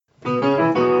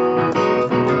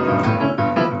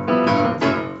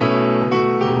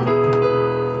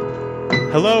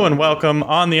Hello and welcome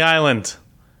on the island.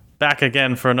 Back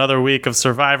again for another week of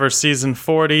Survivor Season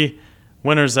 40,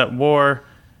 Winners at War,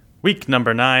 week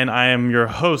number 9. I am your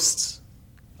host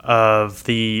of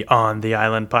the On the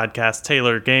Island podcast,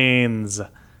 Taylor Gaines,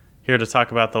 here to talk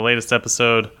about the latest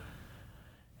episode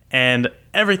and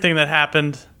everything that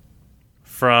happened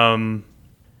from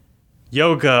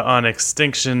yoga on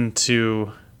Extinction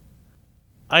to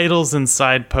idols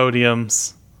inside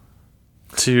podiums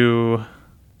to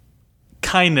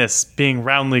kindness being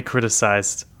roundly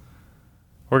criticized.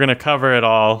 We're going to cover it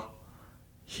all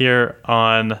here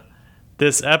on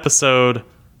this episode.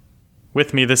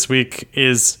 With me this week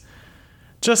is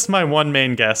just my one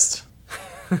main guest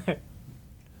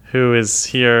who is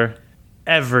here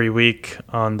every week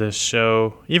on this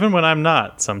show, even when I'm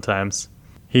not sometimes.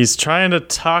 He's trying to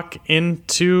talk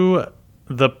into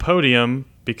the podium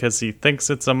because he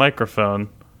thinks it's a microphone,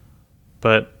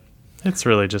 but it's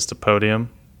really just a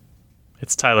podium.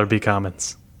 It's Tyler B.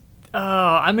 Commons. Oh,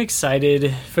 I'm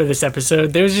excited for this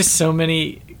episode. There's just so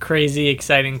many crazy,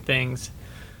 exciting things.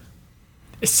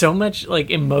 So much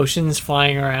emotions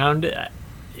flying around.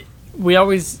 We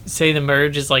always say the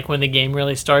merge is when the game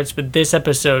really starts, but this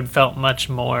episode felt much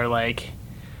more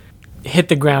hit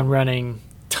the ground running.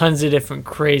 Tons of different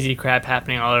crazy crap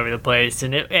happening all over the place,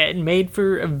 and it made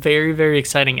for a very, very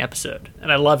exciting episode,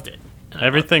 and I loved it.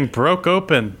 Everything broke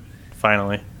open,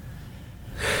 finally.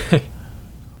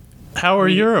 How are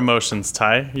your emotions,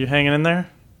 Ty? You hanging in there?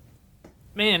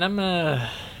 Man,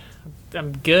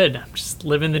 I'm good. I'm just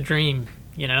living the dream,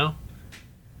 you know?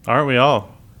 Aren't we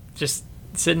all? Just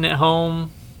sitting at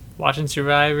home, watching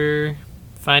Survivor,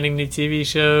 finding new TV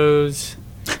shows.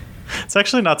 It's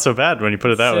actually not so bad when you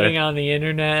put it that way. Sitting on the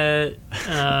internet,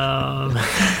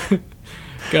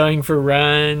 going for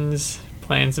runs,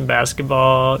 playing some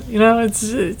basketball. You know,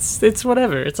 it's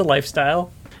whatever. It's a lifestyle.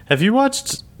 Have you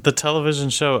watched the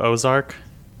television show Ozark?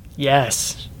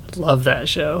 Yes. Love that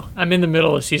show. I'm in the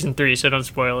middle of season 3, so don't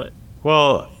spoil it.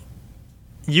 Well,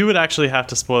 you would actually have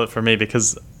to spoil it for me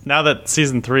because now that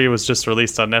season 3 was just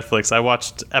released on Netflix, I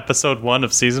watched episode 1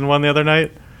 of season 1 the other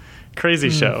night. Crazy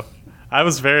show. I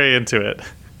was very into it.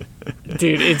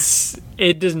 Dude,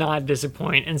 it does not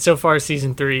disappoint, and so far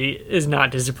season 3 is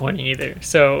not disappointing either.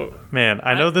 So, man,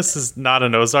 I know this is not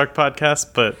an Ozark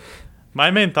podcast, but my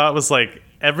main thought was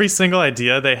every single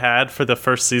idea they had for the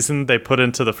first season, they put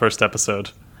into the first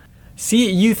episode. See,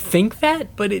 you think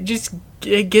that, but it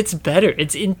gets better.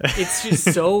 It's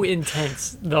just so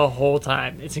intense the whole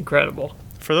time. It's incredible.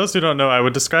 For those who don't know, I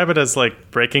would describe it as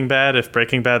Breaking Bad if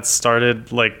Breaking Bad started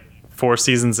 4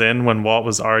 seasons in when Walt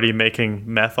was already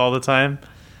making meth all the time.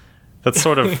 That's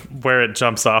sort of where it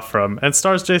jumps off from. And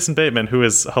stars Jason Bateman, who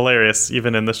is hilarious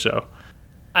even in this show.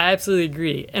 I absolutely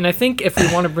agree. And I think if we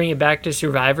want to bring it back to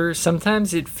Survivor,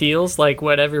 sometimes it feels like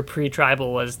whatever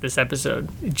pre-tribal was this episode.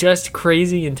 Just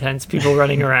crazy intense people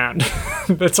running around.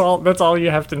 That's all you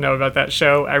have to know about that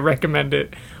show. I recommend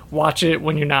it. Watch it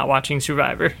when you're not watching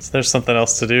Survivor. So there's something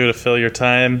else to do to fill your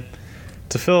time.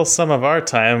 To fill some of our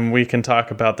time, we can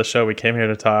talk about the show we came here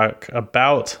to talk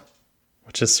about,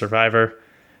 which is Survivor.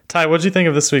 Ty, what did you think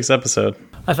of this week's episode?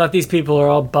 I thought these people are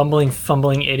all bumbling,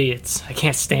 fumbling idiots. I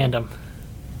can't stand them.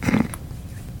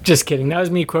 Just kidding. That was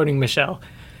me quoting Michelle.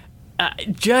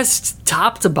 Just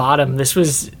top to bottom, this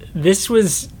was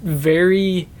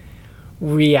very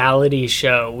reality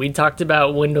show. We talked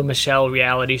about Wendell Michelle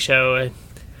reality show a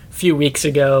few weeks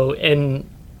ago, and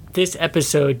this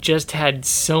episode just had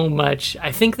so much.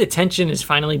 I think the tension is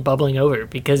finally bubbling over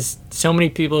because so many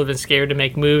people have been scared to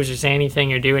make moves or say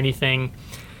anything or do anything.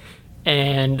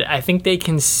 And I think they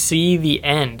can see the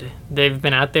end. They've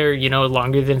been out there,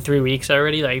 longer than 3 weeks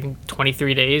already,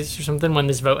 23 days or something when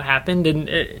this vote happened. And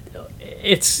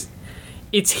it's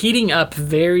heating up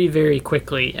very, very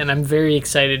quickly. And I'm very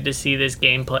excited to see this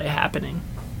gameplay happening.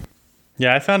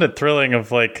 Yeah, I found it thrilling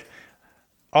of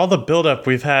all the buildup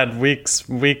we've had weeks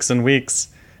and weeks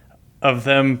of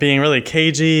them being really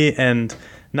cagey and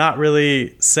not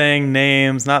really saying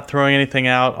names, not throwing anything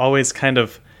out, always kind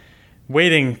of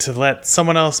waiting to let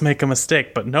someone else make a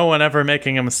mistake, but no one ever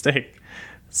making a mistake.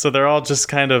 So they're all just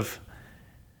kind of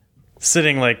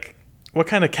sitting what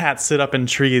kind of cats sit up in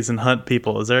trees and hunt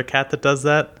people? Is there a cat that does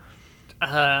that?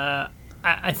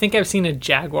 I think I've seen a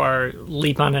jaguar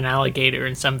leap on an alligator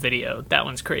in some video. That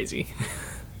one's crazy.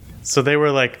 So they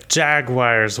were like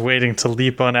jaguars waiting to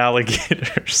leap on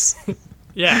alligators.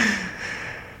 Yeah.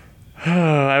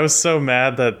 I was so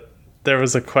mad that there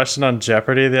was a question on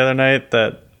Jeopardy the other night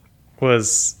that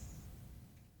was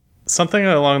something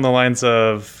along the lines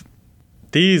of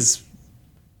these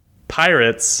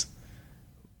Pirates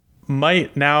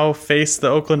might now face the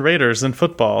Oakland Raiders in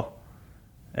football.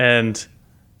 And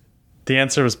the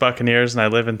answer was Buccaneers, and I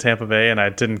live in Tampa Bay, and I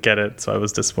didn't get it, so I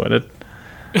was disappointed.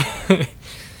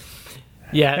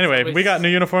 Yeah. Anyway, we got new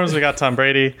uniforms. We got Tom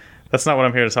Brady. That's not what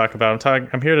I'm here to talk about.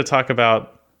 I'm here to talk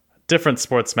about different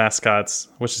sports mascots,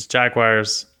 which is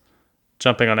Jaguars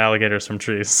jumping on alligators from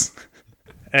trees.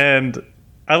 And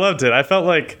I loved it. I felt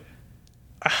like,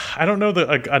 I don't know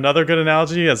another good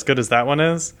analogy as good as that one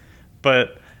is,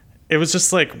 but it was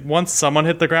just like once someone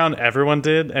hit the ground, everyone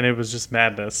did, and it was just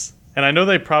madness. And I know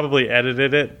they probably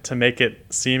edited it to make it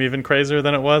seem even crazier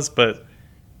than it was, but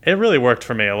it really worked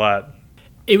for me a lot.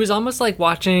 It was almost like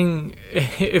watching,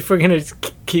 if we're going to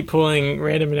keep pulling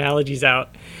random analogies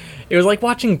out, it was like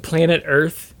watching Planet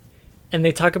Earth, and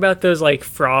they talk about those like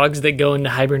frogs that go into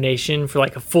hibernation for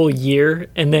like a full year,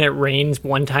 and then it rains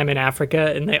one time in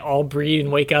Africa, and they all breed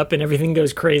and wake up, and everything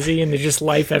goes crazy, and there's just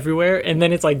life everywhere, and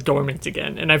then it's like dormant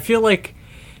again. And I feel like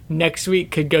next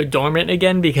week could go dormant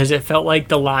again because it felt like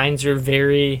the lines are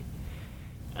very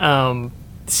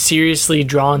seriously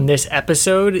drawn this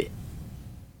episode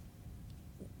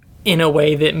in a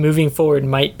way that moving forward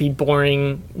might be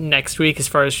boring next week as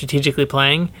far as strategically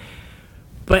playing.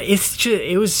 But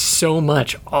it was so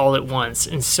much all at once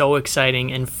and so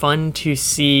exciting and fun to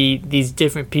see these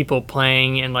different people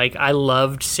playing. And like, I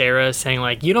loved Sarah saying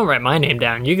like, you don't write my name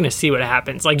down, you're going to see what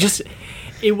happens. Like, just,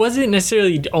 it wasn't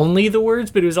necessarily only the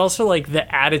words, but it was also like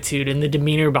the attitude and the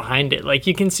demeanor behind it. Like,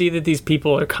 you can see that these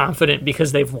people are confident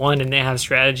because they've won and they have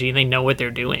strategy and they know what they're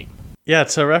doing. Yeah,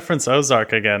 to reference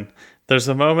Ozark again, there's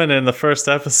a moment in the first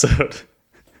episode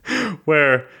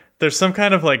where there's some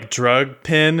kind of like drug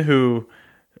pin who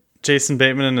Jason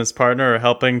Bateman and his partner are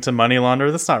helping to money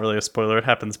launder. That's not really a spoiler. It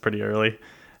happens pretty early.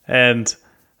 And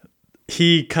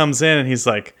he comes in and he's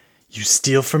like, you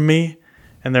steal from me?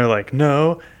 And they're like,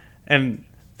 no. And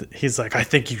he's like, I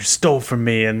think you stole from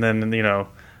me. And then, you know,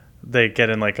 they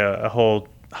get in like a whole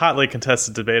hotly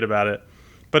contested debate about it.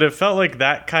 But it felt like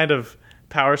that kind of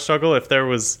power struggle if there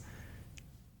was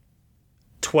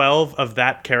 12 of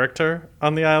that character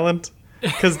on the island,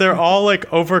 because they're all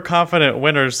like overconfident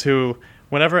winners who,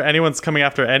 whenever anyone's coming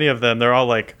after any of them, they're all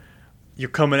like, you're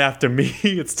coming after me,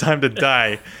 it's time to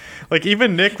die. Like,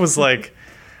 even Nick was like,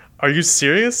 are you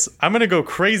serious? I'm gonna go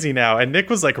crazy now. And Nick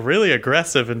was like really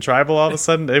aggressive and tribal all of a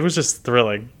sudden. It was just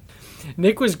thrilling.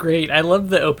 Nick was great. I love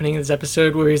the opening of this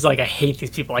episode where he's like, I hate these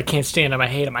people, I can't stand them, I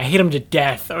hate them to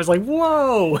death. I was like,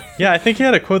 whoa. Yeah, I think he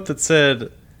had a quote that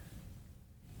said,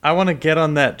 I want to get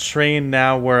on that train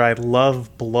now where I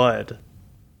love blood.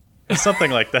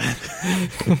 Something like that.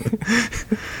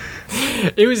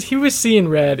 He was seeing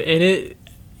red, and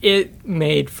it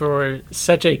made for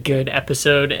such a good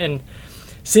episode. And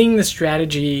seeing the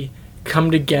strategy come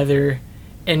together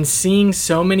and seeing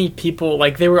so many people,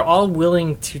 like, they were all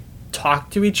willing to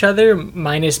talk to each other,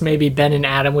 minus maybe Ben and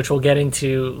Adam, which we'll get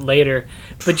into later.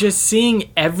 But just seeing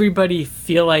everybody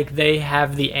feel like they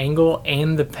have the angle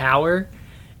and the power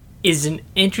is an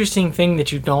interesting thing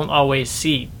that you don't always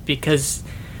see, because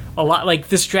a lot, like,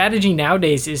 the strategy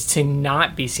nowadays is to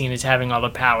not be seen as having all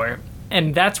the power,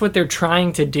 and that's what they're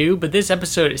trying to do. But this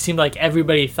episode, it seemed like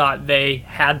everybody thought they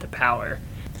had the power.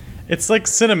 It's like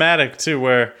cinematic too,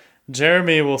 where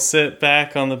Jeremy will sit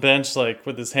back on the bench like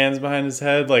with his hands behind his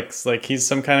head, like he's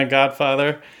some kind of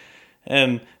godfather,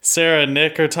 and Sarah and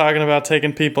Nick are talking about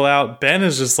taking people out. Ben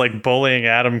is just like bullying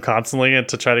Adam constantly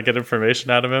to try to get information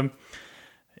out of him.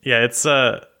 Yeah,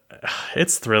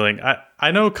 it's thrilling.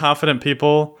 I know confident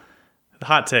people,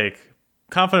 hot take,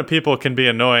 confident people can be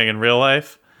annoying in real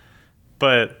life,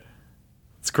 but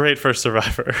it's great for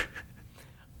Survivor.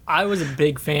 I was a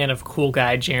big fan of cool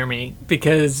guy Jeremy,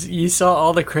 because you saw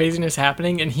all the craziness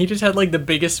happening and he just had like the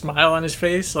biggest smile on his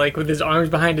face, like with his arms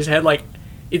behind his head, like,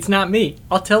 it's not me.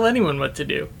 I'll tell anyone what to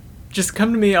do. Just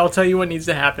come to me, I'll tell you what needs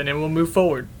to happen and we'll move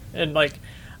forward. And like,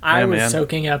 I was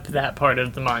soaking up that part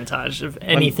of the montage of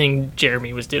anything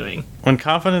Jeremy was doing. When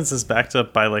confidence is backed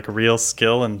up by like real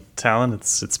skill and talent,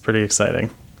 it's pretty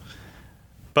exciting.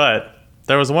 But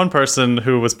there was one person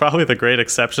who was probably the great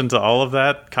exception to all of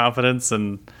that confidence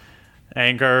and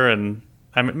anger, and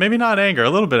I mean, maybe not anger, a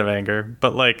little bit of anger,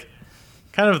 but like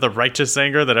kind of the righteous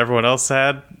anger that everyone else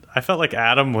had. I felt like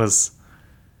Adam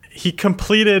he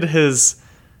completed his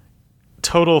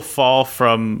total fall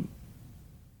from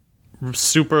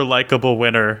super likable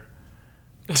winner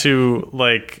to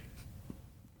like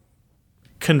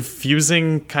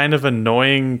confusing, kind of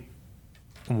annoying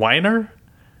whiner.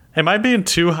 Am I being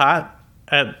too hot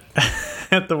at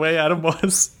the way Adam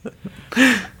was?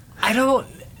 I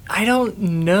don't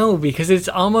know, because it's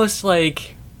almost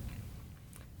like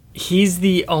he's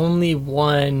the only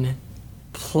one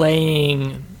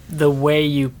playing the way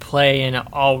you play in an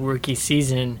all rookie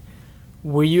season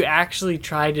where you actually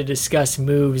try to discuss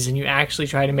moves and you actually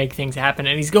try to make things happen.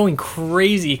 And he's going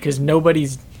crazy because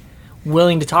nobody's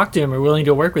willing to talk to him or willing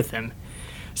to work with him.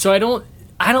 So I don't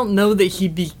know that he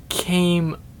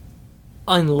became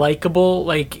unlikable.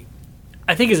 Like,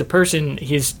 I think as a person,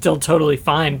 he's still totally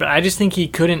fine, but I just think he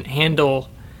couldn't handle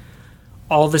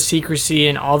all the secrecy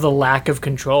and all the lack of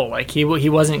control. Like, he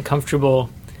wasn't comfortable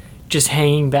just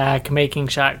hanging back, making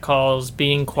shot calls,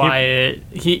 being quiet.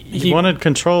 He wanted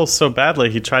control so badly,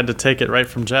 he tried to take it right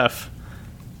from Jeff.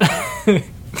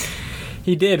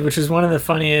 He did, which was one of the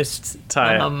funniest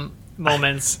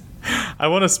moments. I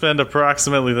want to spend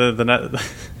approximately the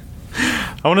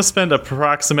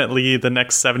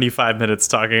next 75 minutes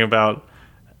talking about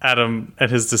Adam and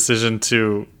his decision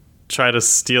to try to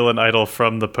steal an idol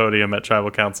from the podium at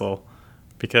Tribal Council,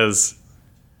 because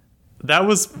that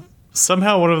was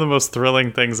somehow one of the most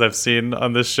thrilling things I've seen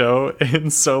on this show in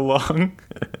so long.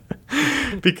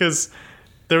 Because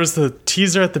there was the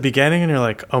teaser at the beginning and you're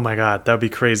like, oh my god, that would be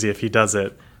crazy if he does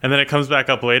it. And then it comes back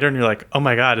up later and you're like, oh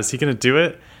my god, is he going to do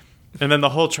it? And then the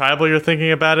whole tribal, you're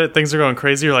thinking about it, things are going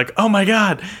crazy, you're like, oh my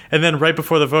god. And then right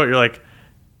before the vote, you're like,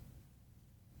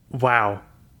 wow,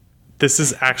 this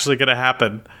is actually going to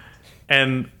happen.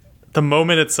 And the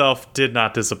moment itself did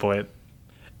not disappoint.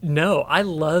 No, I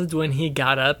loved when he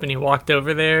got up and he walked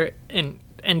over there and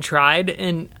tried.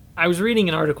 And I was reading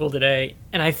an article today,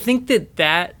 and I think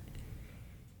that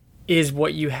is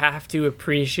what you have to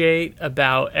appreciate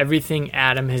about everything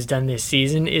Adam has done this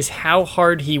season, is how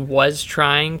hard he was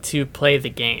trying to play the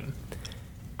game.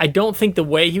 I don't think the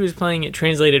way he was playing it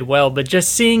translated well, but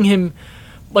just seeing him,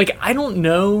 like, I don't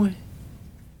know.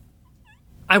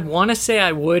 I want to say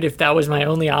I would if that was my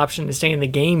only option to stay in the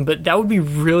game, but that would be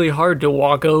really hard to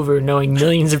walk over knowing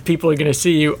millions of people are going to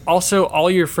see you. Also, all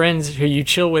your friends who you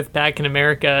chill with back in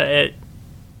America at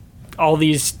all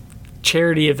these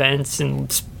charity events and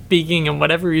speaking and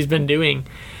whatever he's been doing.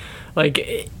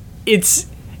 Like, it's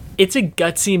a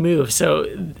gutsy move. So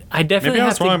I definitely Maybe I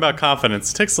was wrong about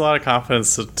confidence. It takes a lot of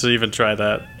confidence to even try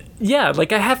that. Yeah,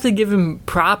 like, I have to give him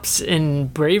props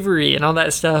and bravery and all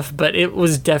that stuff, but it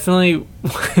was definitely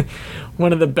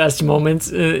one of the best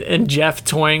moments. And Jeff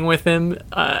toying with him.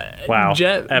 Wow.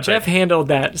 Jeff handled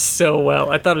that so well.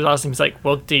 I thought it was awesome. He's like,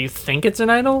 well, do you think it's an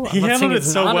idol? He handled it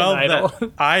so well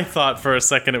that I thought for a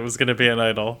second it was going to be an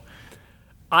idol.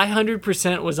 I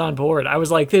 100% was on board. I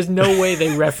was like, there's no way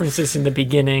they reference this in the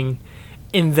beginning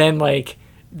and then, like,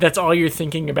 that's all you're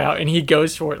thinking about, and he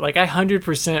goes for it. Like, I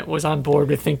 100% was on board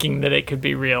with thinking that it could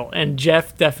be real. And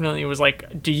Jeff definitely was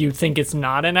like, do you think it's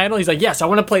not an idol? He's like, yes, I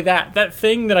want to play that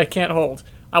thing that I can't hold.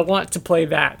 I want to play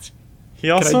that. He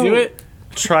also Can I do it?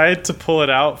 Tried to pull it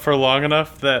out for long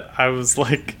enough that I was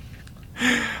like,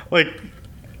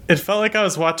 it felt like I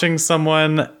was watching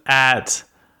someone at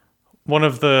one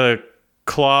of the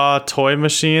claw toy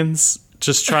machines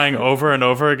just trying over and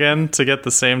over again to get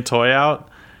the same toy out.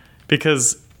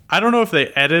 Because I don't know if they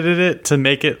edited it to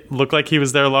make it look like he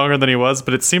was there longer than he was,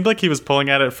 but it seemed like he was pulling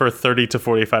at it for 30 to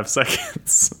 45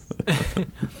 seconds.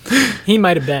 He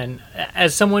might have been.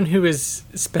 As someone who has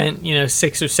spent, $6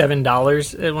 or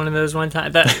 $7 at one of those one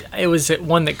time, it was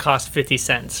one that cost 50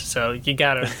 cents. So you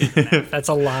gotta do that. That's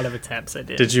a lot of attempts I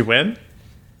did. Did you win?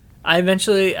 I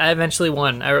eventually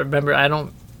won. I remember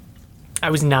I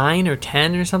was 9 or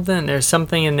 10 or something, and there's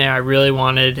something in there I really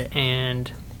wanted,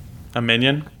 and a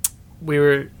minion?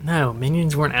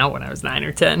 Minions weren't out when I was 9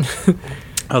 or 10.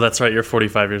 Oh, that's right. You're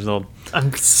 45 years old.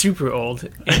 I'm super old.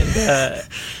 And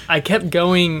I kept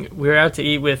going. We were out to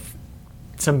eat with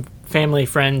some family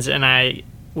friends, and I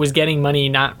was getting money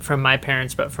not from my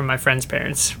parents, but from my friends'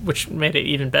 parents, which made it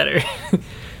even better.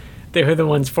 They were the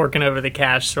ones forking over the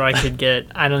cash so I could get,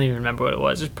 I don't even remember what it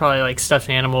was. It was probably like stuffed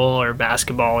animal or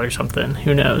basketball or something.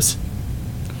 Who knows?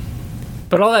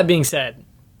 But all that being said,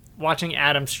 watching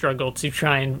Adam struggle to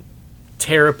try and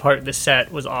tear apart the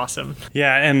set was awesome.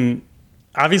 Yeah, and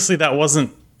obviously that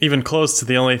wasn't even close to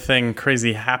the only thing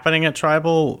crazy happening at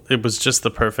Tribal. It was just the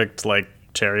perfect,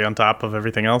 cherry on top of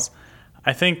everything else.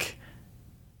 I think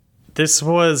this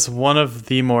was one of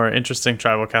the more interesting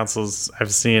Tribal Councils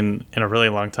I've seen in a really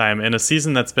long time, in a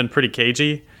season that's been pretty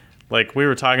cagey. Like, we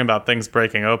were talking about things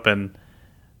breaking open.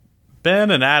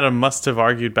 Ben and Adam must have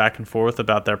argued back and forth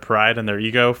about their pride and their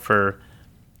ego for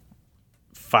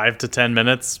 5 to 10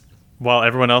 minutes, while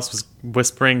everyone else was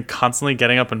whispering, constantly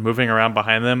getting up and moving around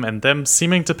behind them, and them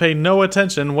seeming to pay no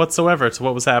attention whatsoever to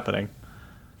what was happening.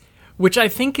 Which I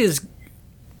think is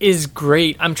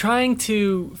great. I'm trying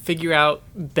to figure out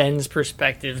Ben's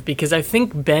perspective, because I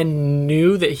think Ben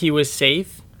knew that he was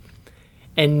safe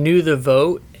and knew the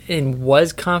vote and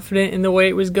was confident in the way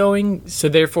it was going. So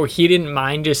therefore, he didn't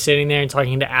mind just sitting there and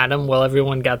talking to Adam while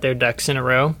everyone got their ducks in a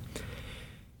row.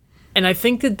 And I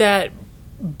think that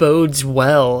bodes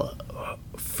well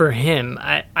for him.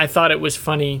 I thought it was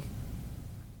funny.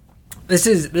 This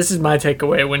is my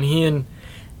takeaway. When he and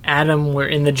Adam were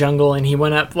in the jungle and he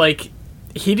went up, like,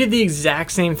 he did the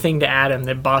exact same thing to Adam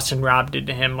that Boston Rob did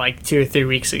to him like 2 or 3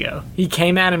 weeks ago. He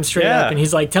came at him straight up and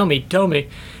he's like, tell me.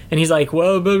 And he's like,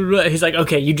 whoa, blah, blah, blah. He's like,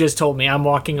 okay, you just told me, I'm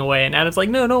walking away. And Adam's like,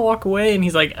 no, don't walk away. And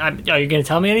he's like, are you going to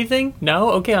tell me anything?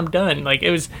 No? Okay, I'm done. Like,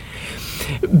 it was,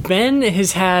 Ben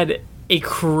has had a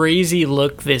crazy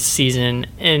look this season,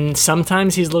 and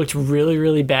sometimes he's looked really,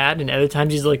 really bad, and other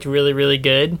times he's looked really, really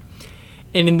good.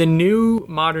 And in the new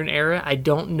modern era, I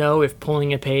don't know if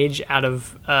pulling a page out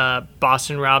of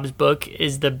Boston Rob's book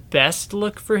is the best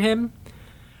look for him,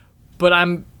 but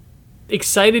I'm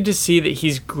excited to see that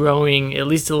he's growing at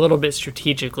least a little bit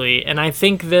strategically. And I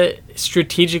think that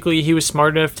strategically he was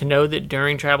smart enough to know that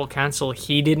during Tribal Council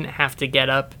he didn't have to get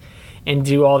up and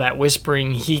do all that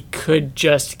whispering. He could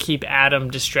just keep Adam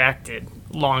distracted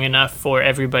long enough for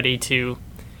everybody to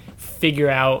figure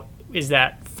out, is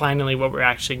that finally what we're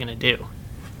actually going to do?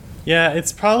 Yeah,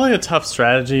 it's probably a tough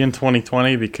strategy in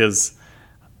 2020 because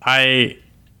I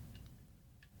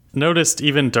noticed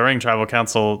even during Tribal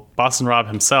Council, Boston Rob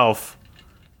himself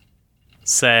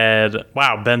said,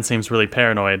 wow, Ben seems really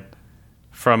paranoid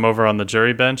from over on the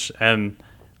jury bench. And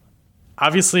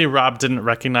obviously Rob didn't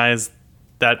recognize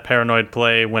that paranoid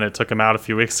play when it took him out a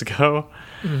few weeks ago.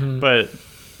 Mm-hmm. But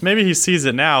maybe he sees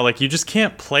it now. Like, you just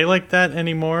can't play like that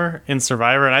anymore in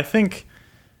Survivor. And I think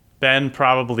Ben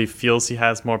probably feels he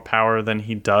has more power than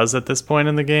he does at this point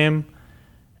in the game.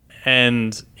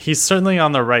 And he's certainly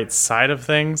on the right side of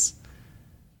things.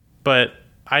 But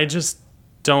I just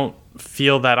don't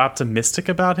feel that optimistic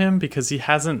about him because he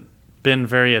hasn't been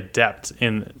very adept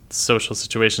in social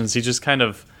situations. He just kind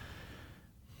of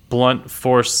blunt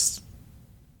force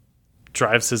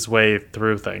drives his way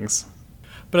through things.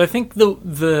 But I think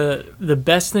the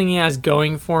best thing he has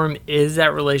going for him is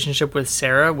that relationship with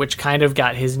Sarah, which kind of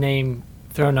got his name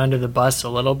thrown under the bus a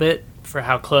little bit for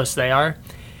how close they are.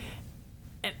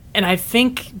 And I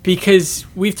think because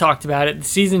we've talked about it, the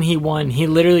season he won, he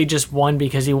literally just won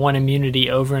because he won immunity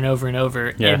over and over and over,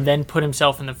 and then put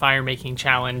himself in the fire-making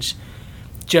challenge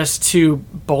just to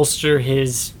bolster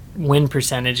his win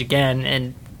percentage again.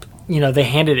 And, you know, they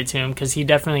handed it to him because he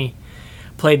definitely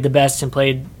played the best and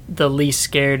played the least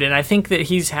scared. And I think that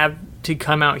he's had to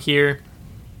come out here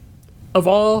of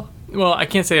all, well, I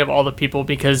can't say of all the people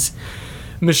because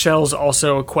Michelle's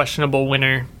also a questionable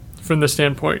winner from the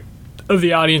standpoint of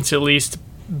the audience at least,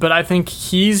 but I think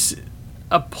he's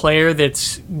a player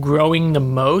that's growing the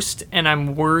most, and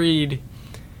I'm worried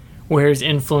where his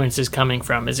influence is coming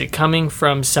from. Is it coming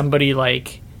from somebody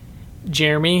like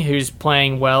Jeremy, who's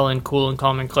playing well and cool and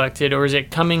calm and collected, or is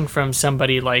it coming from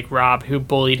somebody like Rob, who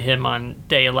bullied him on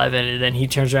day 11, and then he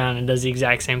turns around and does the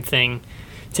exact same thing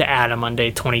to Adam on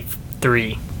day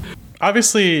 23?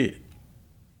 Obviously,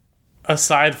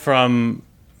 aside from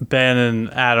Ben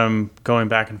and Adam going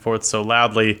back and forth so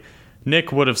loudly,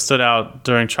 Nick would have stood out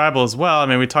during Tribal as well. I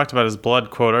mean, we talked about his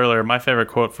blood quote earlier. My favorite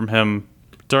quote from him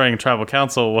during Tribal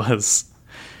Council was,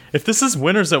 "If this is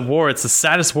Winners at War, it's the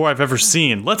saddest war I've ever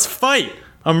seen. Let's fight!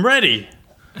 I'm ready!"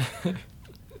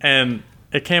 And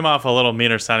it came off a little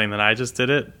meaner sounding than I just did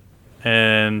it.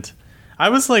 And I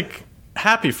was, like,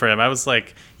 happy for him. I was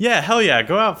like, yeah, hell yeah,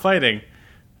 go out fighting.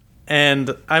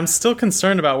 And I'm still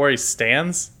concerned about where he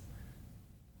stands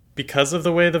because of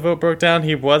the way the vote broke down.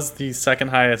 He was the second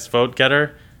highest vote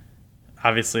getter.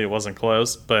 Obviously, it wasn't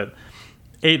close, but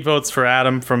 8 votes for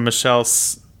Adam from Michelle,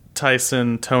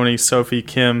 Tyson, Tony, Sophie,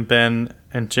 Kim, Ben,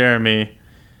 and Jeremy.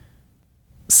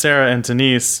 Sarah and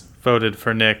Denise voted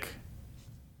for Nick.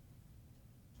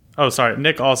 Oh, sorry.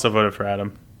 Nick also voted for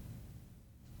Adam.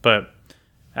 But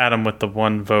Adam with the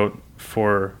 1 vote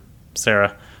for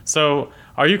Sarah. So,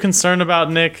 are you concerned about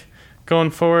Nick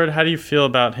going forward? How do you feel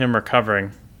about him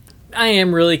recovering? I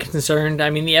am really concerned. I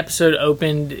mean, the episode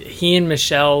opened, he and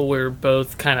Michelle were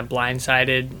both kind of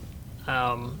blindsided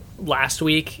last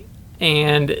week,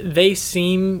 and they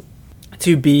seem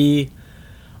to be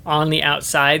on the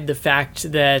outside. The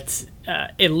fact that,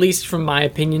 at least from my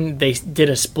opinion, they did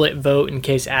a split vote in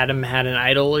case Adam had an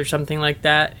idol or something like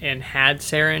that and had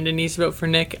Sarah and Denise vote for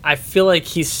Nick. I feel like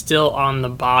he's still on the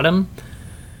bottom.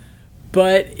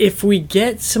 But if we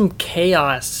get some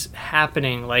chaos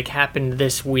happening like happened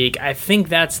this week, I think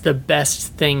that's the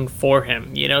best thing for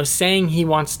him. You know, saying he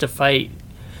wants to fight,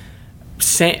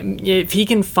 if he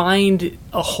can find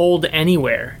a hold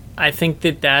anywhere, I think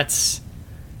that that's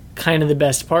kind of the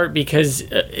best part because,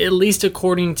 at least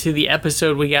according to the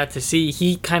episode we got to see,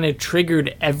 he kind of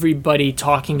triggered everybody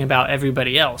talking about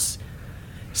everybody else.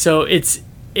 So it's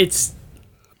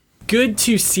good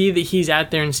to see that he's out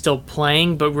there and still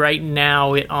playing, but right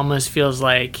now it almost feels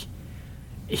like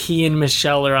he and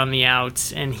Michelle are on the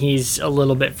outs, and he's a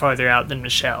little bit farther out than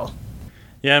Michelle.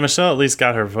 Yeah, Michelle at least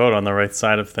got her vote on the right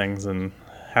side of things and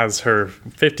has her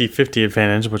 50-50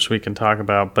 advantage, which we can talk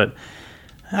about, but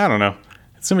I don't know.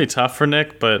 It's going to be tough for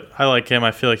Nick, but I like him.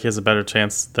 I feel like he has a better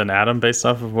chance than Adam based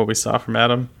off of what we saw from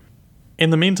Adam.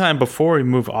 In the meantime, before we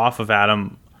move off of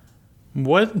Adam,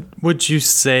 what would you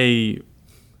say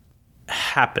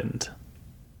happened?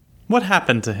 What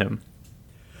happened to him?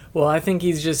 Well, I think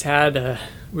he's just had a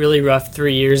really rough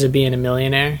 3 years of being a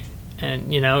millionaire.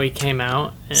 And, he came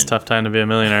out. And It's a tough time to be a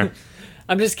millionaire.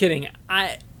 I'm just kidding.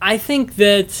 I think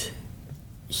that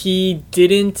he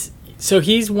didn't... So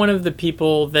he's one of the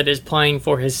people that is playing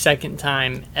for his second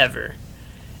time ever.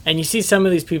 And you see some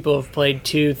of these people have played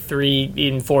 2, 3,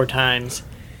 even 4 times.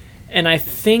 And I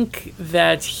think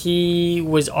that he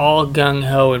was all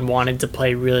gung-ho and wanted to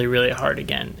play really, really hard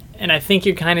again. And I think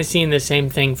you're kind of seeing the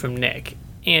same thing from Nick.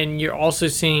 And you're also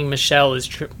seeing Michelle is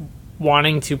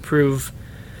wanting to prove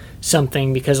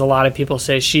something because a lot of people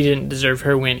say she didn't deserve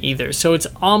her win either. So it's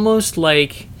almost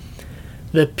like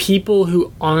the people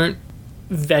who aren't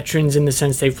veterans in the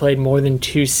sense they've played more than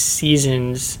 2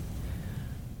 seasons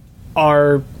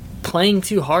are playing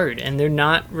too hard, and they're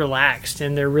not relaxed,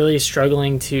 and they're really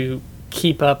struggling to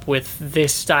keep up with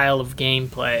this style of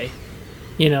gameplay,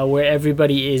 where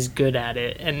everybody is good at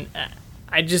it. And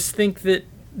I just think that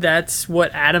that's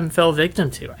what Adam fell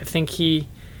victim to. I think he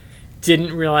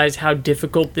didn't realize how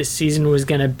difficult this season was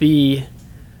going to be,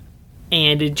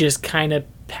 and it just kind of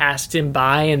passed him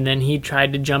by, and then he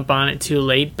tried to jump on it too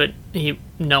late, but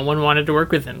no one wanted to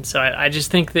work with him. So I just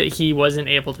think that he wasn't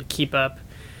able to keep up.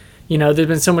 There's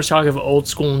been so much talk of old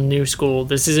school and new school.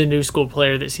 This is a new school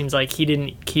player that seems like he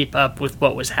didn't keep up with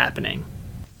what was happening.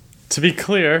 To be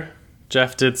clear,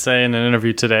 Jeff did say in an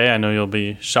interview today, I know you'll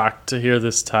be shocked to hear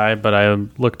this, Ty, but I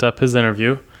looked up his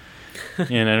interview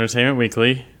in Entertainment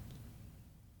Weekly.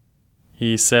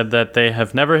 He said that they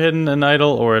have never hidden an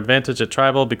idol or advantage at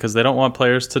Tribal because they don't want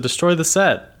players to destroy the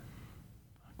set.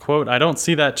 Quote, I don't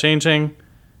see that changing.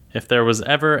 If there was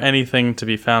ever anything to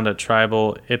be found at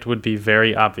Tribal, it would be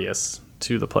very obvious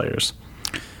to the players.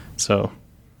 So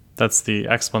that's the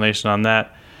explanation on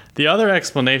that. The other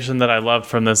explanation that I loved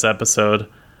from this episode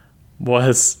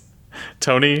was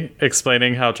Tony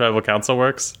explaining how Tribal Council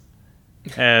works.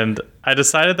 And I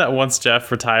decided that once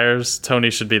Jeff retires, Tony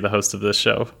should be the host of this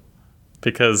show.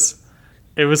 Because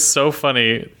it was so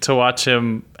funny to watch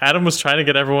him. Adam was trying to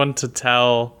get everyone to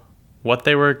tell what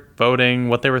they were voting,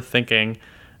 what they were thinking.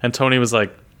 And Tony was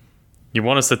like, you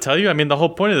want us to tell you? I mean, the whole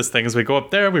point of this thing is we go up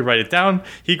there, we write it down.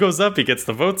 He goes up, he gets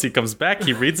the votes, he comes back,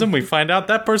 he reads them, we find out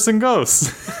that person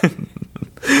goes.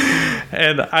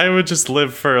 And I would just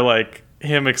live for like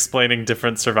him explaining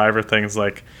different Survivor things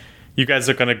like, you guys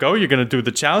are going to go, you're going to do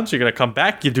the challenge, you're going to come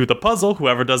back, you do the puzzle.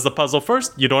 Whoever does the puzzle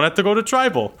first, you don't have to go to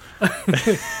Tribal.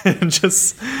 And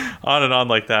just on and on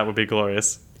like that would be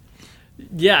glorious.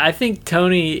 Yeah, I think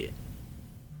Tony's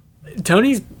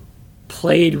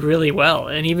played really well.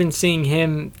 And even seeing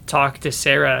him talk to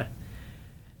Sarah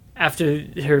after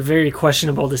her very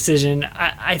questionable decision,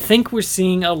 I think we're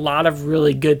seeing a lot of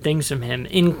really good things from him,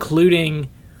 including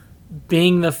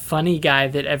being the funny guy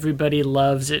that everybody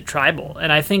loves at Tribal. And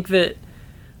I think that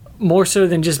more so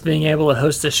than just being able to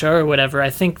host a show or whatever, I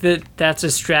think that that's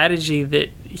a strategy that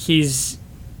he's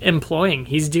employing.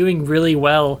 He's doing really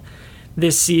well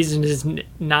this season, is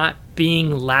not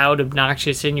being loud,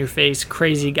 obnoxious, in your face,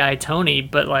 crazy guy Tony,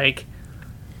 but like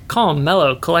calm,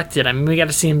 mellow, collected. I mean, we got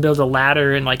to see him build a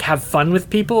ladder and like have fun with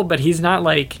people, but he's not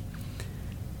like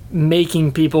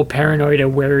making people paranoid or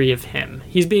wary of him.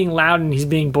 He's being loud and he's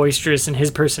being boisterous in his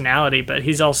personality, but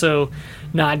he's also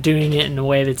not doing it in a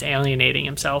way that's alienating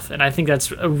himself. And I think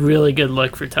that's a really good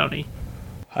look for Tony.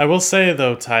 I will say,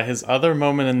 though, Ty, his other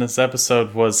moment in this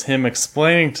episode was him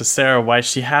explaining to Sarah why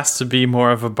she has to be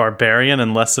more of a barbarian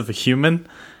and less of a human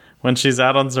when she's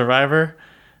out on Survivor.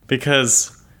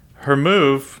 Because her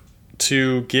move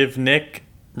to give Nick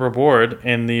reward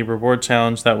in the reward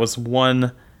challenge that was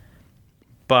won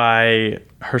by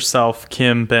herself,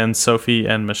 Kim, Ben, Sophie,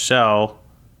 and Michelle,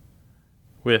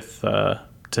 with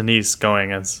Denise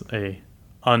going as a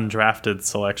undrafted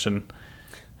selection,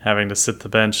 having to sit the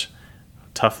bench.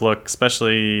 Tough look,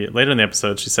 especially later in the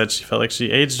episode. She said she felt like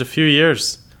she aged a few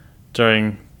years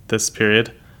during this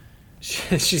period.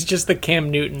 She's just the Cam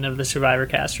Newton of the Survivor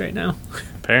cast right now.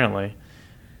 Apparently.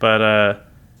 But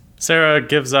Sarah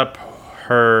gives up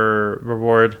her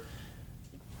reward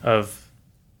of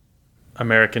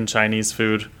American Chinese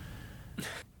food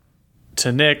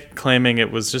to Nick, claiming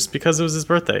it was just because it was his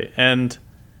birthday. And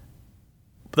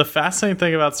the fascinating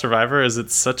thing about Survivor is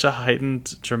it's such a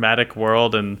heightened, dramatic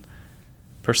world, and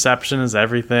perception is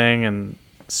everything, and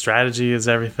strategy is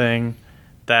everything,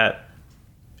 that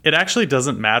it actually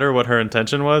doesn't matter what her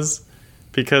intention was,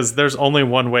 because there's only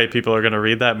one way people are going to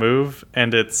read that move,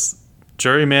 and it's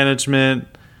jury management,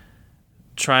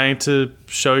 trying to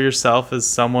show yourself as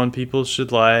someone people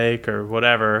should like or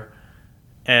whatever,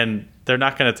 and they're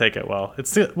not going to take it well.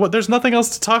 There's nothing else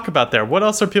to talk about there. What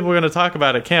else are people going to talk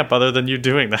about at camp other than you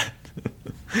doing that?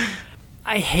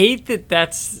 I hate that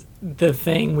that's the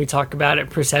thing we talk about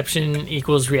at perception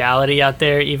equals reality out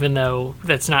there, even though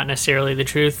that's not necessarily the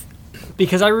truth.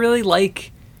 Because I really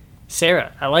like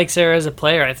Sarah. I like Sarah as a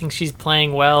player. I think she's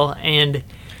playing well. And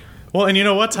you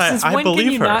know what, Ty? I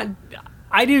believe her.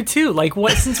 I do too. Like,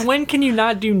 since when can you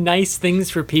not do nice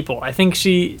things for people? I think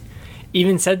she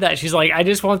even said that. She's like, I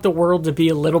just want the world to be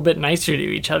a little bit nicer to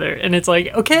each other. And it's like,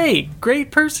 okay,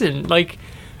 great person. Like,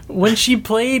 when she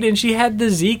played and she had the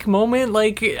Zeke moment,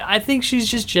 like, I think she's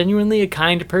just genuinely a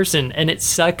kind person. And it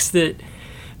sucks that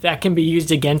that can be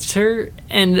used against her.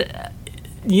 And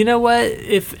you know what?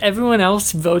 If everyone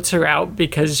else votes her out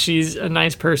because she's a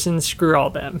nice person, screw all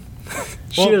them.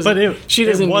 She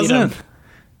doesn't need them.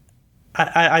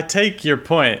 I take your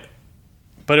point,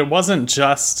 but it wasn't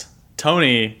just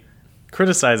Tony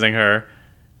criticizing her.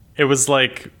 It was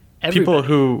like people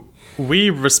who we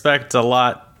respect a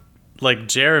lot, like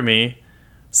Jeremy,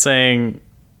 saying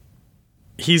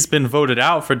he's been voted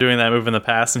out for doing that move in the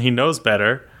past and he knows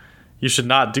better. You should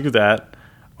not do that.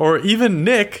 Or even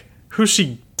Nick, who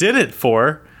she did it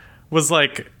for, was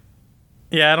like,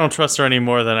 yeah, I don't trust her any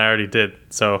more than I already did.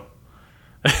 So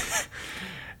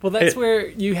well, that's where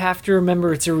you have to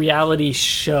remember it's a reality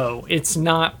show. It's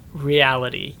not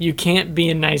reality. You can't be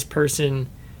a nice person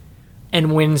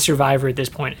and win Survivor at this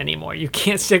point anymore. You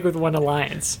can't stick with one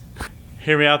alliance.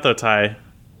 Hear me out, though, Ty.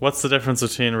 What's the difference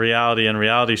between reality and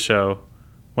reality show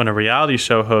when a reality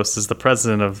show host is the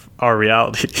president of our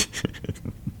reality?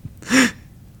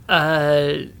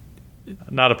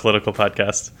 Not a political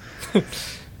podcast.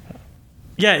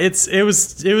 Yeah, it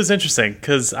was interesting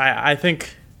because I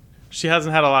think she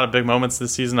hasn't had a lot of big moments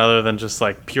this season other than just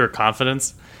like pure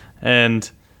confidence, and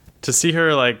to see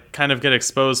her like kind of get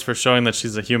exposed for showing that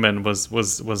she's a human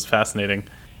was fascinating.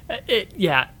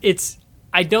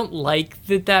 I don't like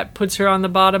that puts her on the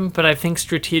bottom, but I think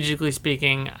strategically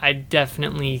speaking, I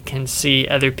definitely can see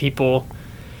other people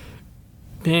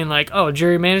being like, oh,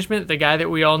 jury management, the guy that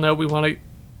we all know we want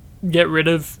to get rid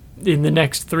of in the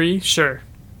next 3, sure.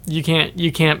 You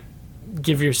can't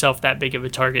give yourself that big of a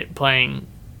target playing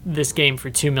this game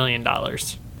for $2 million.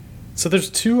 So there's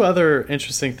 2 other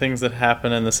interesting things that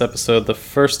happen in this episode, the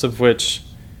first of which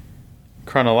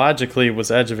chronologically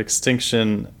was Edge of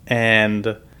Extinction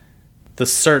and the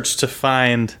search to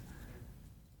find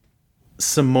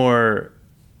some more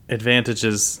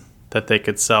advantages that they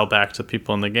could sell back to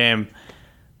people in the game.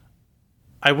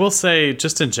 I will say,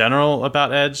 just in general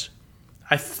about Edge,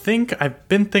 I think I've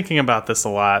been thinking about this a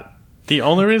lot. The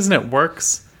only reason it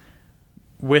works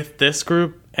with this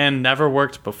group and never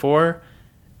worked before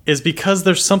is because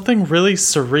there's something really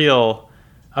surreal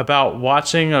about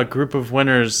watching a group of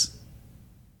winners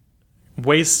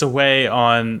waste away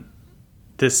on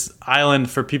this island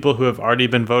for people who have already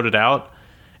been voted out.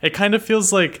 It kind of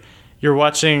feels like you're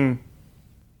watching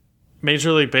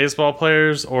Major League Baseball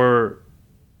players or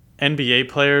NBA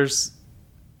players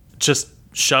just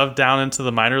shoved down into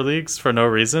the minor leagues for no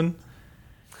reason.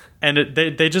 And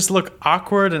they just look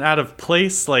awkward and out of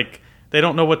place, like they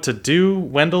don't know what to do.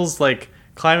 Wendell's like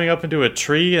climbing up into a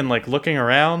tree and like looking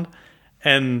around.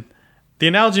 And the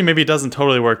analogy maybe doesn't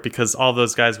totally work because all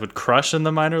those guys would crush in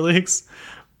the minor leagues.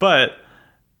 But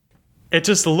it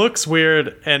just looks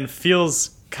weird and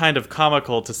feels kind of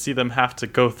comical to see them have to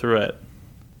go through it.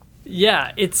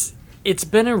 Yeah, it's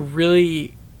been a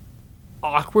really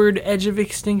awkward Edge of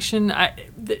Extinction.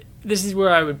 This is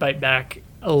where I would bite back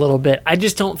a little bit. I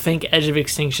just don't think Edge of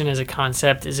Extinction as a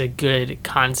concept is a good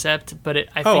concept, but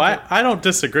I don't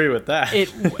disagree with that.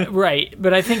 Right,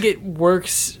 but I think it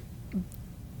works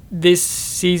this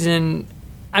season.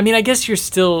 I mean, I guess you're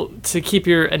still, to keep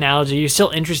your analogy, you're still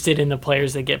interested in the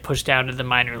players that get pushed down to the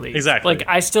minor leagues. Exactly. Like,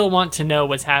 I still want to know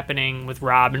what's happening with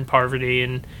Rob and Parvati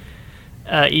and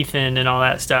Ethan and all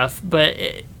that stuff, but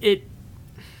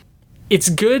it's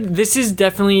good. This is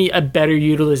definitely a better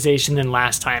utilization than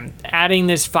last time. Adding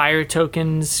this fire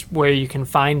tokens where you can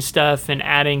find stuff and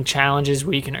adding challenges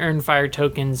where you can earn fire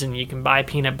tokens and you can buy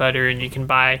peanut butter and you can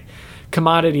buy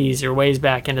commodities or ways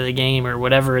back into the game or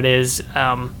whatever it is.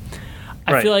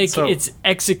 I feel like it's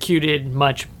executed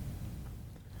much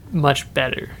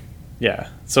better. Yeah.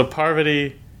 So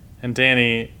Parvati and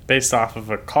Danny, based off of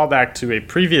a callback to a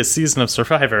previous season of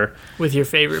Survivor, with your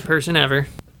favorite person ever,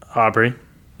 Aubrey,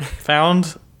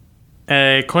 found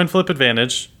a coin flip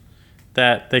advantage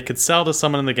that they could sell to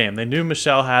someone in the game. They knew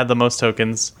Michelle had the most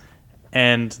tokens,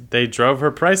 and they drove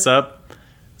her price up,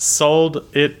 sold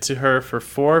it to her for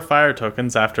 4 fire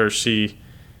tokens after she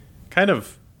kind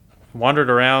of wandered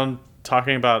around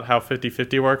talking about how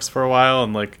 50-50 works for a while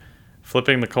and like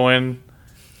flipping the coin,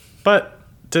 but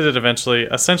did it eventually.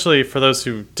 Essentially, for those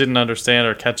who didn't understand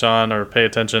or catch on or pay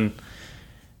attention,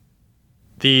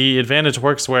 the advantage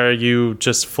works where you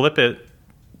just flip it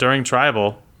during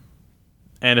tribal,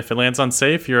 and if it lands on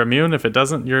safe, you're immune. If it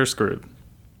doesn't, you're screwed.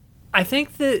 I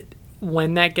think that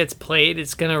when that gets played,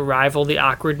 it's going to rival the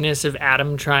awkwardness of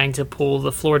Adam trying to pull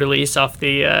the fleur-de-lis off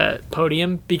the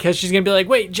podium, because she's going to be like,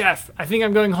 wait, Jeff, I think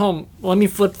I'm going home. Let me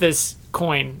flip this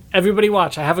coin. Everybody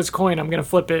watch. I have this coin. I'm going to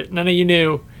flip it. None of you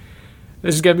knew.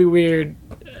 This is going to be weird.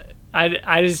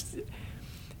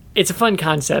 It's a fun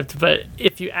concept, but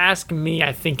if you ask me,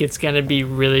 I think it's going to be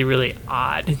really, really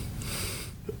odd.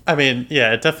 I mean,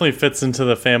 yeah, it definitely fits into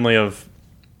the family of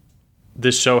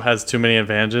this show has too many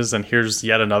advantages, and here's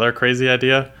yet another crazy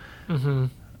idea. Mm-hmm.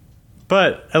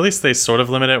 But at least they sort of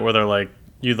limit it where they're like,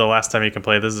 the last time you can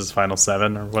play this is Final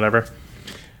 7 or whatever.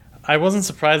 I wasn't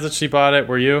surprised that she bought it.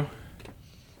 Were you?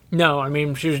 No, I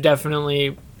mean, she was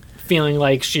definitely feeling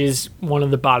like she's one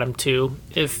of the bottom 2,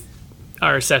 if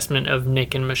our assessment of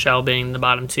Nick and Michelle being the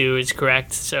bottom 2 is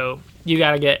correct. So you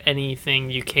got to get anything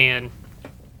you can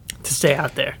to stay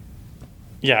out there.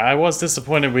 Yeah, I was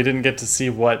disappointed we didn't get to see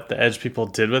what the Edge people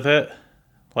did with it.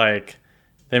 Like,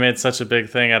 they made such a big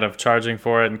thing out of charging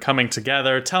for it and coming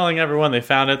together, telling everyone they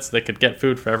found it so they could get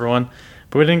food for everyone.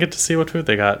 But we didn't get to see what food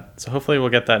they got. So hopefully we'll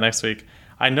get that next week.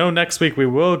 I know next week we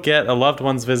will get a loved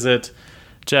one's visit.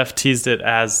 Jeff teased it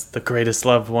as the greatest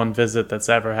loved one visit that's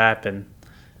ever happened.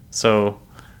 So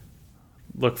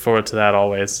look forward to that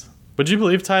always. Would you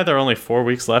believe, Ty, there are only 4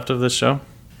 weeks left of this show?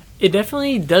 It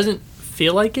definitely doesn't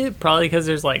feel like it, probably because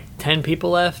there's like 10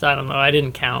 people left. I don't know. I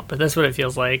didn't count, but that's what it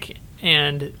feels like.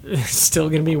 And there's still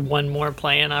going to be one more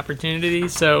play-in opportunity,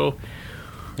 so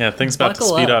yeah, things about to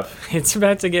speed up. It's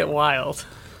about to get wild.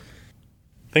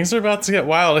 Things are about to get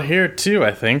wild here, too,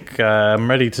 I think. I'm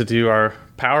ready to do our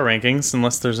power rankings,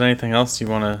 unless there's anything else you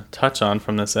want to touch on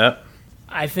from this app.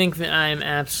 I think that I'm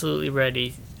absolutely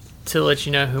ready to let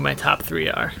you know who my top 3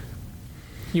 are.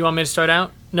 You want me to start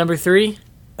out? Number 3?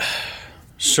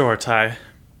 Sure, Ty.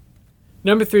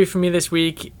 Number 3 for me this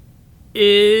week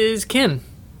is Kim.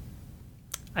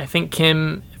 I think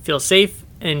Kim feels safe,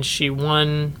 and she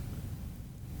won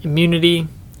immunity,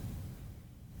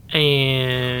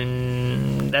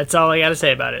 and that's all I got to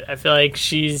say about it. I feel like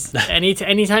she's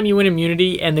anytime you win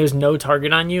immunity and there's no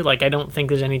target on you, like I don't think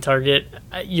there's any target,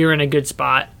 you're in a good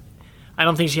spot. I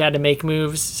don't think she had to make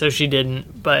moves, so she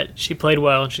didn't, but she played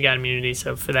well and she got immunity,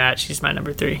 so for that, she's my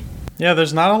number 3. Yeah,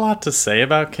 there's not a lot to say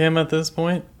about Kim at this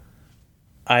point.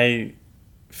 I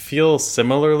feel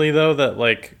similarly, though, that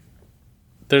like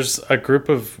there's a group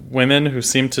of women who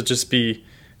seem to just be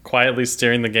quietly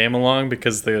steering the game along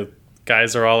because the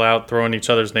guys are all out throwing each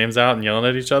other's names out and yelling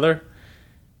at each other.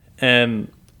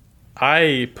 And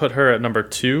I put her at number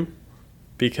 2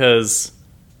 because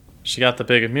she got the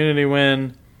big immunity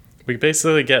win. We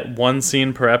basically get one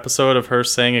scene per episode of her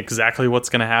saying exactly what's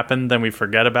going to happen, then we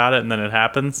forget about it, and then it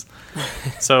happens.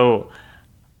 So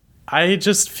I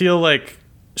just feel like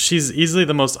she's easily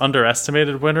the most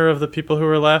underestimated winner of the people who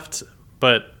are left,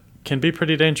 but can be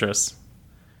pretty dangerous.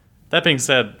 That being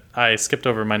said, I skipped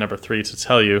over my number 3 to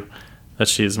tell you that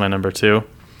she's my number 2.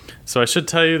 So I should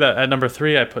tell you that at number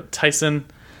 3, I put Tyson.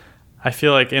 I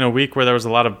feel like in a week where there was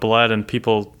a lot of blood and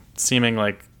people seeming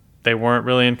like they weren't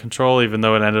really in control, even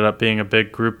though it ended up being a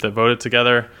big group that voted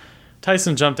together,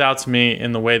 Tyson jumped out to me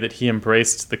in the way that he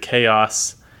embraced the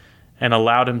chaos and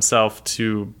allowed himself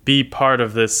to be part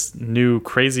of this new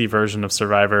crazy version of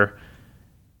Survivor.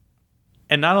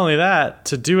 And not only that,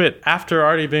 to do it after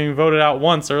already being voted out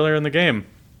once earlier in the game.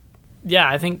 Yeah,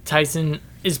 I think Tyson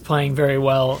is playing very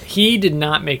well. He did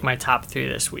not make my top 3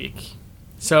 this week.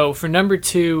 So for number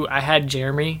 2, I had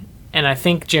Jeremy. And I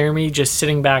think Jeremy just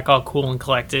sitting back all cool and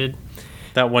collected.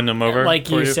 That won him over?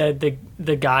 Like you said,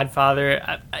 the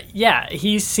Godfather. Yeah,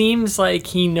 he seems like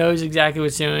he knows exactly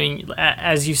what's doing.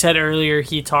 As you said earlier,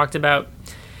 he talked about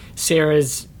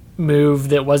Sarah's move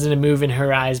that wasn't a move in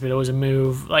her eyes, but it was a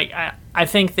move. Like I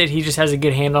think that he just has a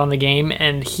good handle on the game,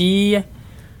 and he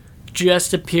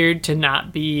just appeared to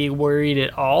not be worried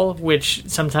at all, which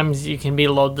sometimes you can be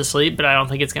lulled to sleep, but I don't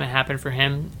think it's going to happen for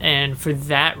him. And for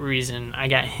that reason, I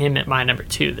got him at my number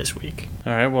 2 this week.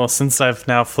 All right, well, since I've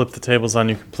now flipped the tables on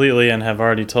you completely and have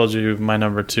already told you my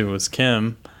number 2 was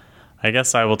Kim, I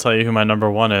guess I will tell you who my number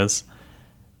 1 is.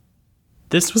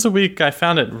 This was a week I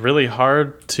found it really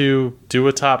hard to do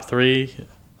a top 3,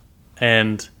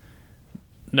 and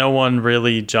no one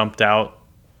really jumped out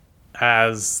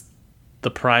as the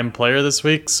prime player this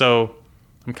week, so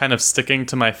I'm kind of sticking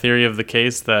to my theory of the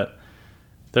case that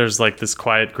there's like this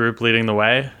quiet group leading the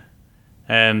way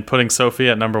and putting Sophie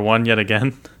at number 1 yet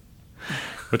again,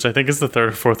 which I think is the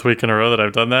 3rd or 4th week in a row that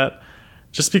I've done that.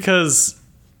 Just because,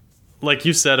 like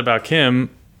you said about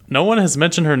Kim, no one has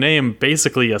mentioned her name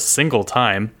basically a single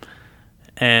time,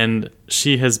 and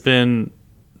she has been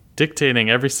dictating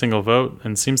every single vote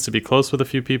and seems to be close with a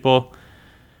few people.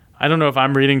 I don't know if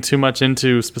I'm reading too much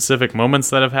into specific moments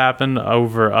that have happened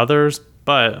over others,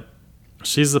 but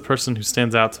she's the person who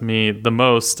stands out to me the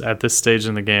most at this stage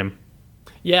in the game.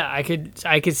 Yeah, I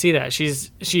could see that.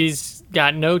 She's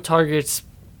got no targets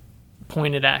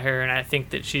pointed at her, and I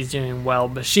think that she's doing well,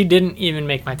 but she didn't even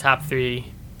make my top 3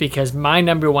 because my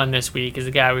number 1 this week is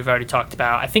a guy we've already talked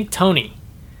about. I think Tony.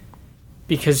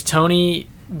 Because Tony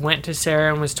went to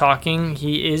Sarah and was talking.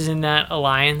 He is in that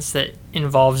alliance that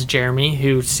involves Jeremy,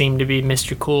 who seemed to be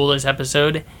Mr. Cool this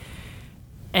episode.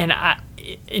 And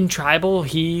in Tribal,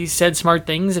 he said smart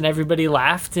things and everybody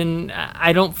laughed. And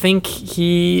I don't think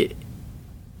he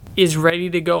is ready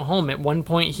to go home. At one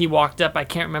point, he walked up. I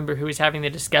can't remember who was having the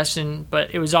discussion,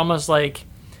 but it was almost like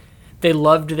they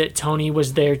loved that Tony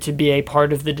was there to be a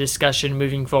part of the discussion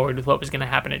moving forward with what was going to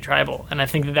happen at Tribal. And I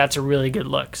think that that's a really good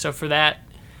look. So for that,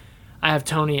 I have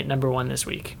Tony at number 1 this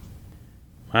week.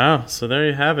 Wow, so there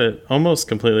you have it. Almost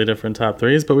completely different top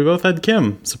 3s, but we both had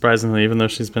Kim, surprisingly, even though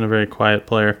she's been a very quiet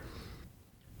player.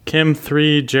 Kim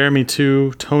 3, Jeremy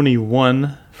 2, Tony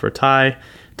 1 for Ty,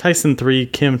 Tyson 3,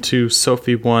 Kim 2,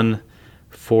 Sophie 1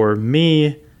 for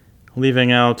me,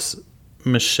 leaving out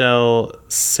Michelle,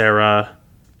 Sarah,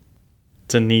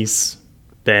 Denise,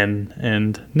 Ben,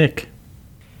 and Nick.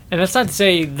 And that's not to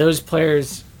say those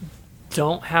players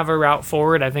don't have a route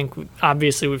forward. I think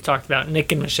obviously we've talked about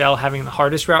Nick and Michelle having the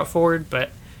hardest route forward, but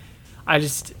I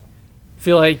just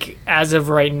feel like as of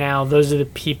right now, those are the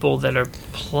people that are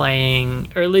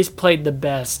playing, or at least played the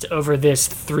best over this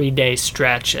 3-day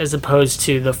stretch, as opposed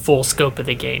to the full scope of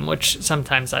the game, which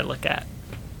sometimes I look at.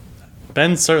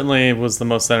 Ben certainly was the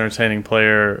most entertaining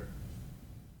player,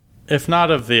 if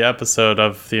not of the episode,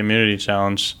 of the Immunity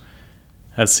Challenge,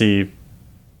 as he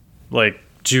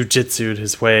jiu-jitsu'd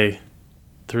his way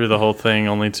through the whole thing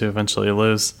only to eventually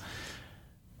lose.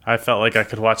 I felt like I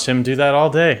could watch him do that all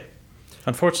day.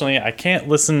 Unfortunately, I can't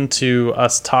listen to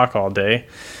us talk all day,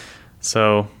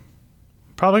 so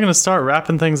probably going to start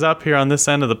wrapping things up here on this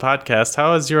end of the podcast.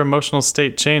 How has your emotional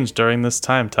state changed during this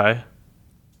time, Ty?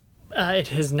 It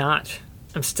has not.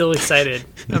 I'm still excited.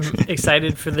 I'm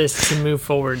excited for this to move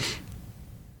forward.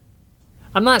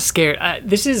 I'm not scared.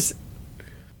 This is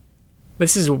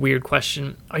a weird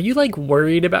question. Are you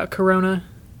worried about Corona?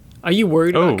 Are you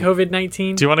worried about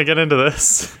COVID-19? Do you want to get into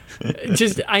this?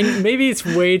 Maybe it's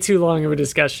way too long of a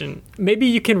discussion. Maybe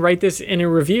you can write this in a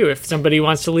review if somebody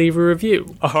wants to leave a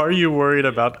review. Are you worried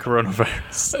about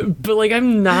coronavirus? But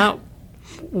I'm not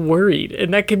worried,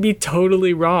 and that could be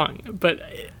totally wrong. But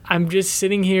I'm just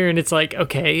sitting here, and it's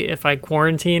okay, if I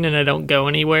quarantine and I don't go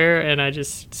anywhere and I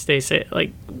just stay safe,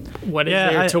 what is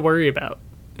there to worry about?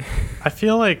 I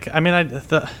feel I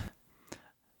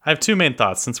have 2 main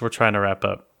thoughts since we're trying to wrap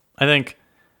up. I think,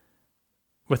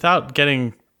 without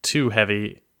getting too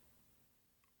heavy,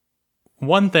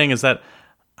 one thing is that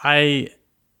I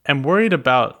am worried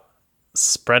about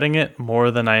spreading it more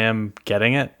than I am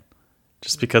getting it,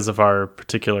 just because of our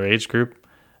particular age group.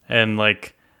 And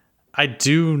I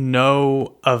do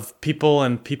know of people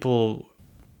and people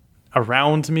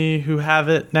around me who have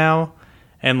it now,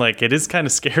 and it is kind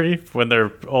of scary when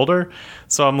they're older.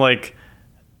 So I'm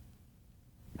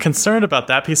concerned about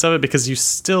that piece of it, because you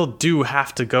still do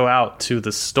have to go out to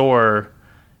the store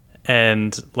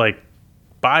and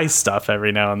buy stuff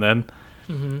every now and then.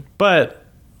 Mm-hmm. But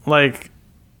I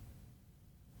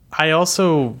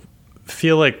also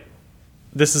feel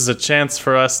this is a chance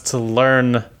for us to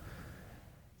learn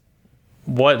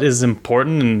what is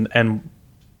important and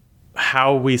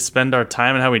how we spend our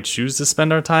time and how we choose to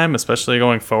spend our time, especially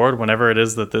going forward whenever it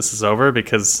is that this is over,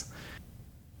 because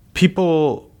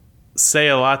people say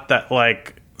a lot that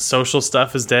social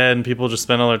stuff is dead and people just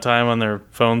spend all their time on their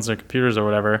phones or computers or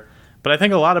whatever. But I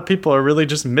think a lot of people are really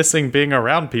just missing being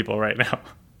around people right now.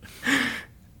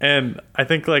 And I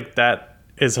think that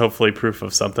is hopefully proof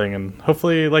of something. And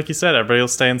hopefully, like you said, everybody will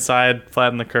stay inside,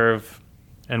 flatten the curve,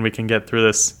 and we can get through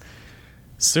this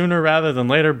sooner rather than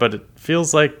later. But it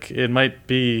feels like it might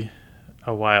be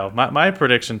a while. My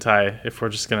prediction, Ty, if we're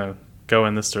just going to go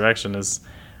in this direction, is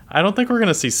I don't think we're going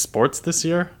to see sports this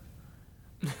year.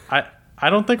 I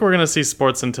don't think we're going to see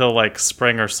sports until like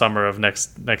spring or summer of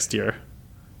next year.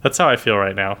 That's how I feel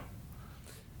right now.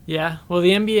 Yeah, well,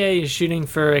 the NBA is shooting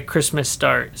for a Christmas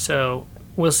start, so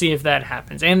we'll see if that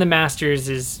happens. And the Masters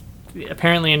is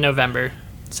apparently in November,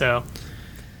 so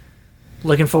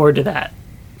looking forward to that.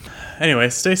 Anyway,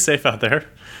 stay safe out there.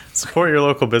 Support your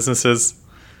local businesses.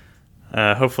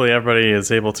 Hopefully everybody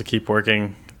is able to keep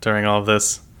working during all of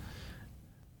this.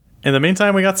 In the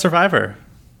meantime, we got Survivor.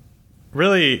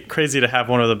 Really crazy to have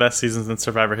one of the best seasons in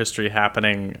Survivor history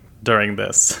happening during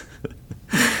this.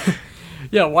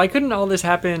 Yeah, why couldn't all this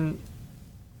happen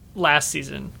last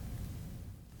season?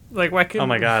 Like, why couldn't... Oh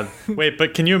my god. Wait,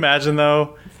 but can you imagine,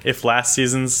 though, if last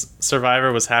season's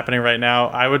Survivor was happening right now?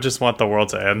 I would just want the world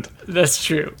to end. That's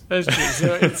true.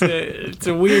 So it's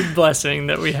a weird blessing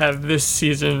that we have this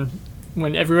season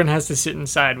when everyone has to sit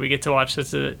inside. We get to watch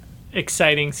such an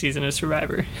exciting season of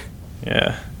Survivor.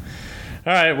 Yeah.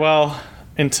 All right, well,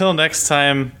 until next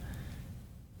time,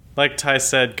 like Ty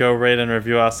said, go rate and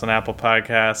review us on Apple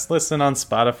Podcasts, listen on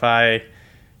Spotify,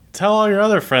 tell all your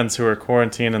other friends who are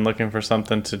quarantined and looking for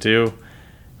something to do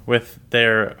with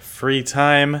their free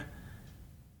time.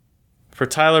 For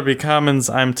Tyler B. Commons,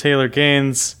 I'm Taylor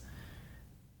Gaines.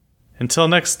 Until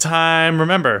next time,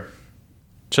 remember,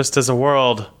 just as a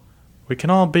world, we can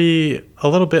all be a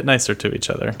little bit nicer to each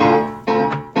other.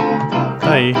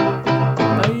 Bye.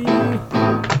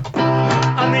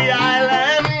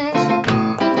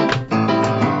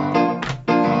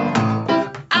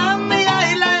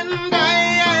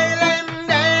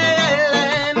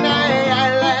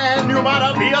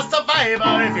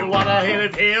 If you wanna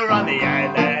live here on the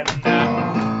island,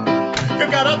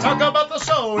 you gotta talk about the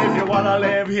show. If you wanna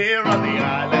live here on the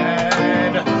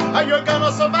island, are you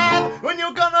gonna survive when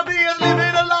you're gonna be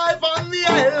living a life on the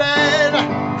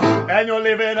island? And you're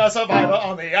living a survivor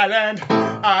on the island.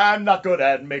 I'm not good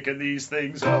at making these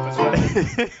things up. It's funny.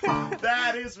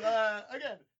 That is again.